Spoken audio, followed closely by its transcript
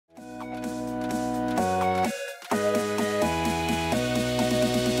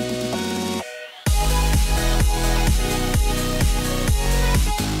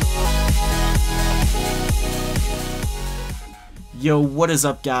Yo, what is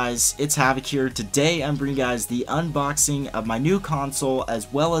up guys? It's Havoc here. Today I'm bringing you guys the unboxing of my new console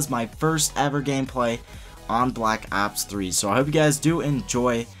as well as my first ever gameplay on Black Ops 3. So I hope you guys do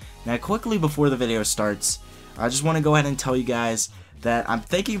enjoy. Now quickly before the video starts, I just want to go ahead and tell you guys that I'm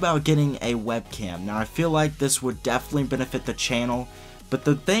thinking about getting a webcam. Now I feel like this would definitely benefit the channel, but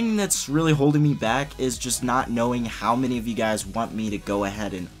the thing that's really holding me back is just not knowing how many of you guys want me to go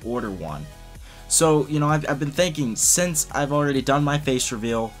ahead and order one. So, you know, I've been thinking, since I've already done my face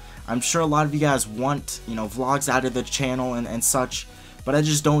reveal, I'm sure a lot of you guys want, you know, vlogs out of the channel and such, but I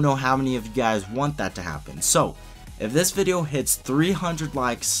just don't know how many of you guys want that to happen. So, if this video hits 300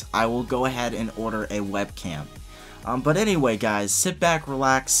 likes, I will go ahead and order a webcam. But anyway, guys, sit back,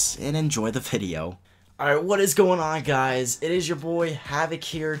 relax, and enjoy the video. Alright, what is going on, guys? It is your boy, Havoc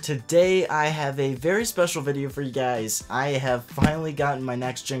here. Today, I have a very special video for you guys. I have finally gotten my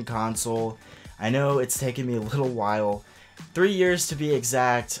next-gen console. I know it's taken me a little while, 3 years to be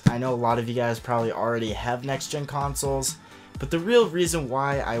exact. I know a lot of you guys probably already have next-gen consoles, but the real reason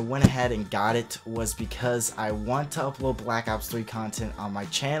why I went ahead and got it was because I want to upload Black Ops 3 content on my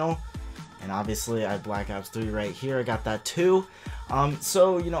channel, and obviously I have Black Ops 3 right here. I got that too.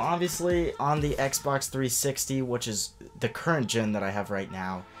 So, you know, obviously on the Xbox 360, which is the current gen that I have right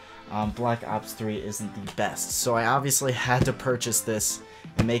now, Black Ops 3 isn't the best. So I obviously had to purchase this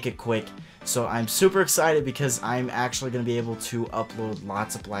and make it quick. So I'm super excited because I'm actually going to be able to upload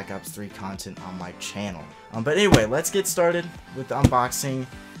lots of Black Ops 3 content on my channel. But anyway, let's get started with the unboxing.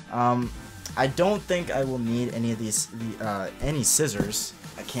 I don't think I will need any of these, any scissors.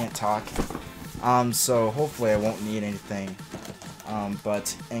 I can't talk. So hopefully I won't need anything.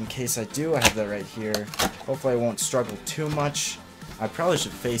 But in case I do, I have that right here. Hopefully I won't struggle too much. I probably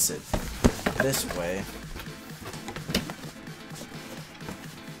should face it this way.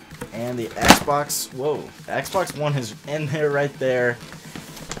 And the Xbox, whoa, the Xbox One is in there right there.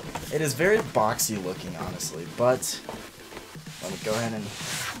 It is very boxy looking, honestly, but let me go ahead and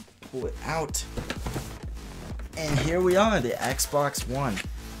pull it out. And here we are, the Xbox One.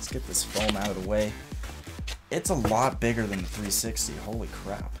 Let's get this foam out of the way. It's a lot bigger than the 360, holy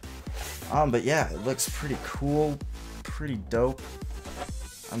crap. But yeah, it looks pretty cool, pretty dope.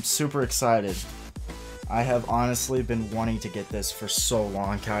 I'm super excited. I have honestly been wanting to get this for so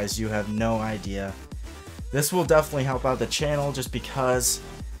long, guys. You have no idea. This will definitely help out the channel just because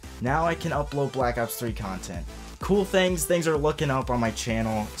now I can upload Black Ops 3 content. Cool things are looking up on my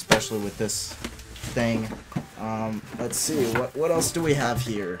channel, especially with this thing. Let's see, what else do we have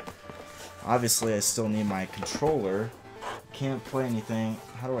here? Obviously, I still need my controller. Can't play anything.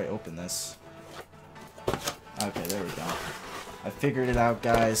 How do I open this? Okay, there we go. I figured it out,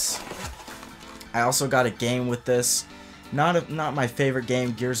 guys. I also got a game with this. Not my favorite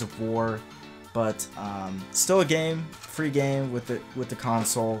game, Gears of War, but still a game, free game with the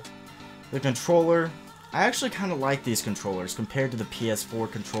console. The controller, I actually kind of like these controllers compared to the PS4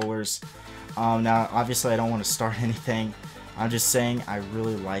 controllers. Now, obviously, I don't want to start anything. I'm just saying I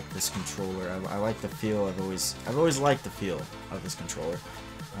really like this controller. I like the feel. I've always liked the feel of this controller.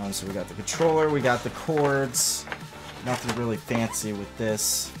 So we got the controller, we got the cords. Nothing really fancy with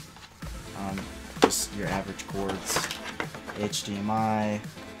this. Just your average cords. HDMI.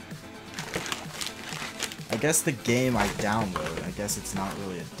 I guess the game I download, I guess it's not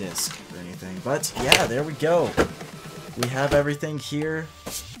really a disc or anything. But yeah, there we go. We have everything here.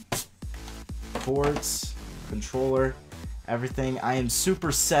 Cords, controller, everything. I am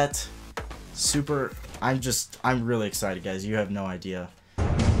super set. I'm really excited, guys. You have no idea.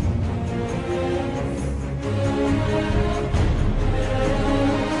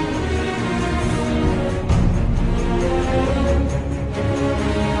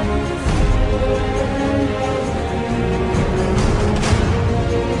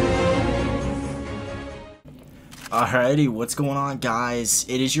 Alrighty, what's going on, guys?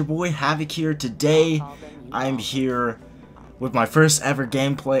 It is your boy Havoc here. Today, I'm here with my first ever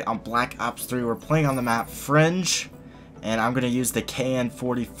gameplay on Black Ops 3. We're playing on the map Fringe, and I'm gonna use the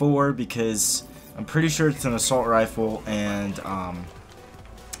KN-44 because I'm pretty sure it's an assault rifle, and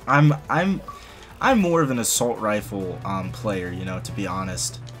I'm more of an assault rifle player, you know, to be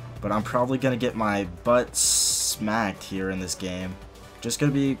honest. But I'm probably gonna get my butt smacked here in this game. Just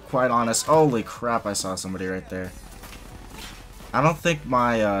gonna be quite honest. Holy crap, I saw somebody right there. I don't think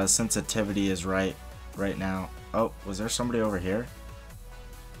my sensitivity is right now. Oh, was there somebody over here?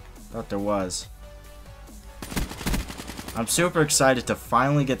 Thought there was. I'm super excited to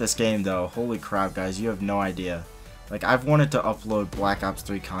finally get this game though. Holy crap, guys, you have no idea. Like, I've wanted to upload Black Ops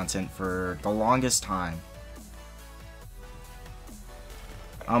 3 content for the longest time.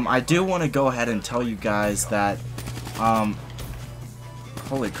 I do want to go ahead and tell you guys that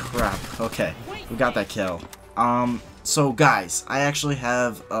Holy crap. Okay, we got that kill. So guys, I actually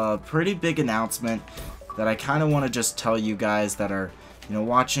have a pretty big announcement that I kind of want to just tell you guys that are, you know,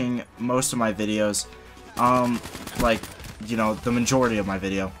 watching most of my videos, like, you know, the majority of my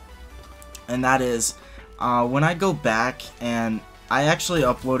video. And that is, when I go back, and I actually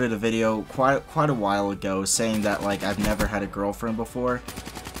uploaded a video quite a while ago saying that, like, I've never had a girlfriend before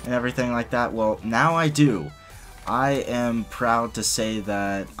and everything like that. Well, now I do. I am proud to say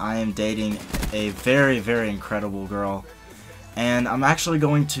that I am dating a very, very incredible girl. And I'm actually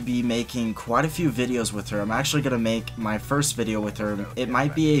going to be making quite a few videos with her. I'm actually going to make my first video with her. It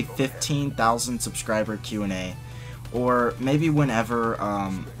might be a 15,000 subscriber Q&A. Or maybe whenever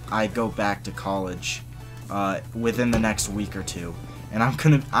I go back to college within the next week or two. And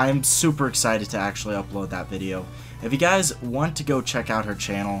I'm super excited to actually upload that video. If you guys want to go check out her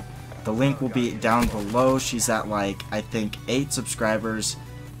channel, the link will be down below. She's at, like, I think 8 subscribers.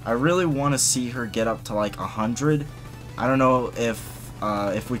 I really want to see her get up to like 100. I don't know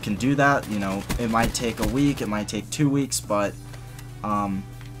if we can do that. You know, it might take a week, it might take 2 weeks, but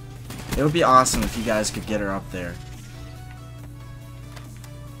it would be awesome if you guys could get her up there.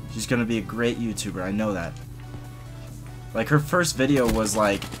 She's gonna be a great YouTuber, I know that. Like, her first video was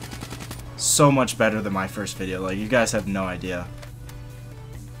like so much better than my first video. Like, you guys have no idea.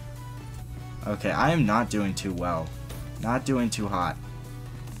 Okay, I am not doing too well. Not doing too hot.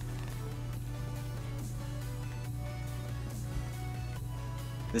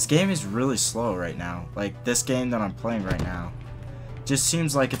 This game is really slow right now. Like, this game that I'm playing right now just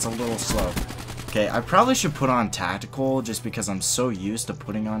seems like it's a little slow. Okay, I probably should put on tactical just because I'm so used to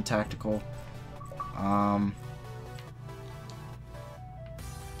putting on tactical.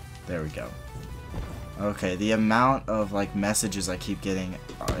 There we go. Okay, the amount of, like, messages I keep getting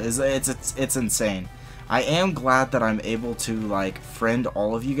it's insane. I am glad that I'm able to, like, friend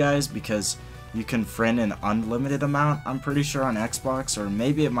all of you guys, because you can friend an unlimited amount, I'm pretty sure, on Xbox, or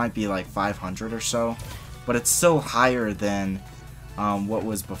maybe it might be like 500 or so, but it's still higher than what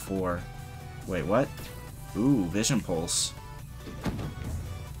was before. Wait, what? Ooh, Vision Pulse.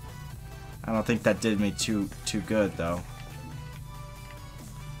 I don't think that did me too good, though.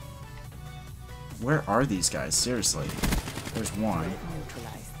 Where are these guys? Seriously. There's one.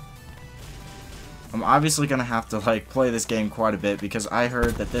 I'm obviously gonna have to, like, play this game quite a bit, because I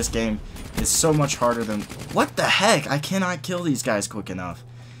heard that this game is so much harder than... What the heck? I cannot kill these guys quick enough.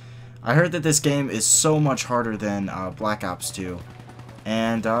 I heard that this game is so much harder than Black Ops 2.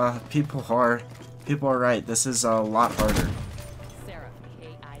 And people are right. This is a lot harder.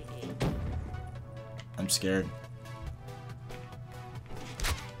 I'm scared.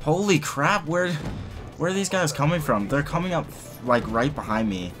 Holy crap, where are these guys coming from? They're coming up, like, right behind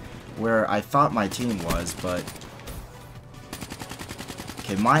me, where I thought my team was, but...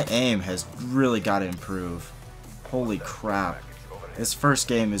 Okay, my aim has really got to improve. Holy crap. This first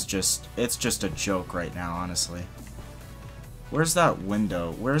game is just... It's just a joke right now, honestly. Where's that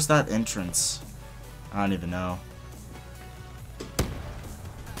window? Where's that entrance? I don't even know.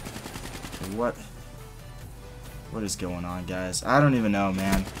 What is going on, guys? I don't even know,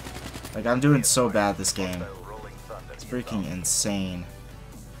 man. Like, I'm doing so bad this game. It's freaking insane.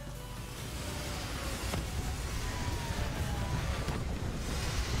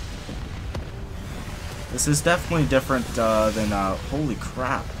 This is definitely different than, holy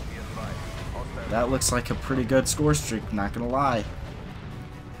crap. That looks like a pretty good score streak, not gonna lie.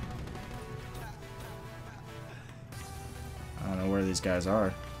 I don't know where these guys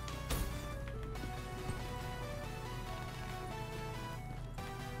are.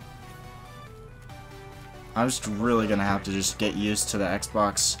 I'm just really gonna have to just get used to the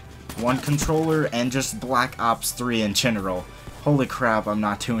Xbox One controller and just Black Ops 3 in general. Holy crap, I'm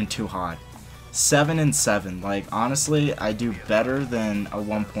not doing too hot. 7 and 7. Like, honestly, I do better than a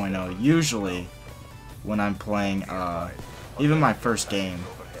 1.0 usually when I'm playing even my first game.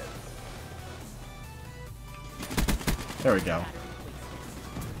 There we go.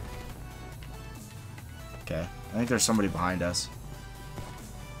 Okay, I think there's somebody behind us.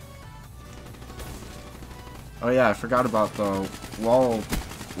 Oh yeah, I forgot about the wall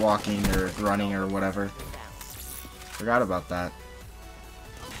walking or running or whatever. Forgot about that.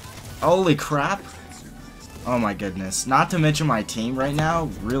 Holy crap! Oh my goodness. Not to mention my team right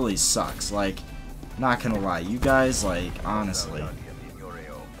now really sucks. Like, not gonna lie. You guys, like, honestly.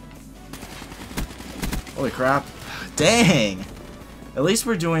 Holy crap. Dang! At least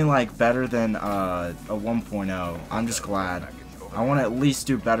we're doing, like, better than a 1.0. I'm just glad. I want to at least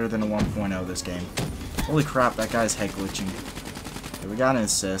do better than a 1.0 this game. Holy crap, that guy's head glitching. Okay, we got an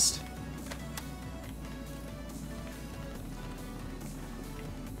assist.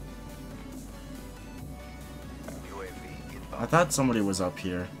 I thought somebody was up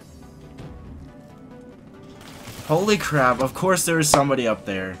here. Holy crap, of course there was somebody up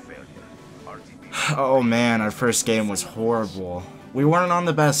there. Oh man, our first game was horrible. We weren't on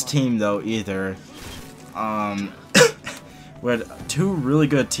the best team though either. We had two really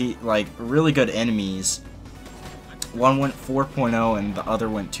good really good enemies. One went 4.0 and the other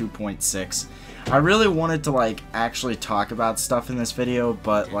went 2.6. I really wanted to like actually talk about stuff in this video,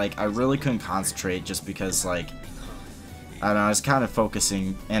 but like I really couldn't concentrate just because like I don't know, I was kind of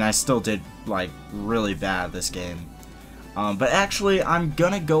focusing, and I still did like really bad this game. But actually, I'm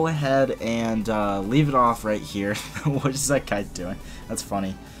gonna go ahead and leave it off right here. What is that guy doing? That's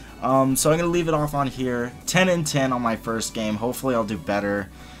funny. So I'm gonna leave it off on here. 10 and 10 on my first game. Hopefully, I'll do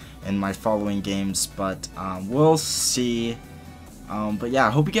better in my following games, but we'll see. But yeah, I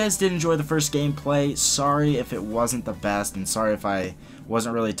hope you guys did enjoy the first gameplay. Sorry if it wasn't the best, and sorry if I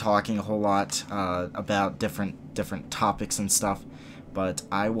wasn't really talking a whole lot about different topics and stuff. But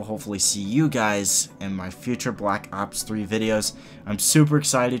I will hopefully see you guys in my future Black Ops 3 videos. I'm super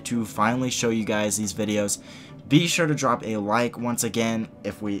excited to finally show you guys these videos. Be sure to drop a like once again.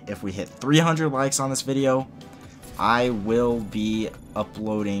 If we hit 300 likes on this video, I will be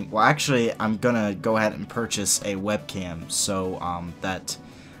uploading. Well, actually, I'm gonna go ahead and purchase a webcam so that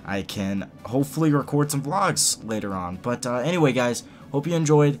I can hopefully record some vlogs later on. But anyway, guys, hope you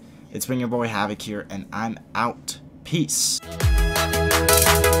enjoyed. It's been your boy Havoc here, and I'm out. Peace.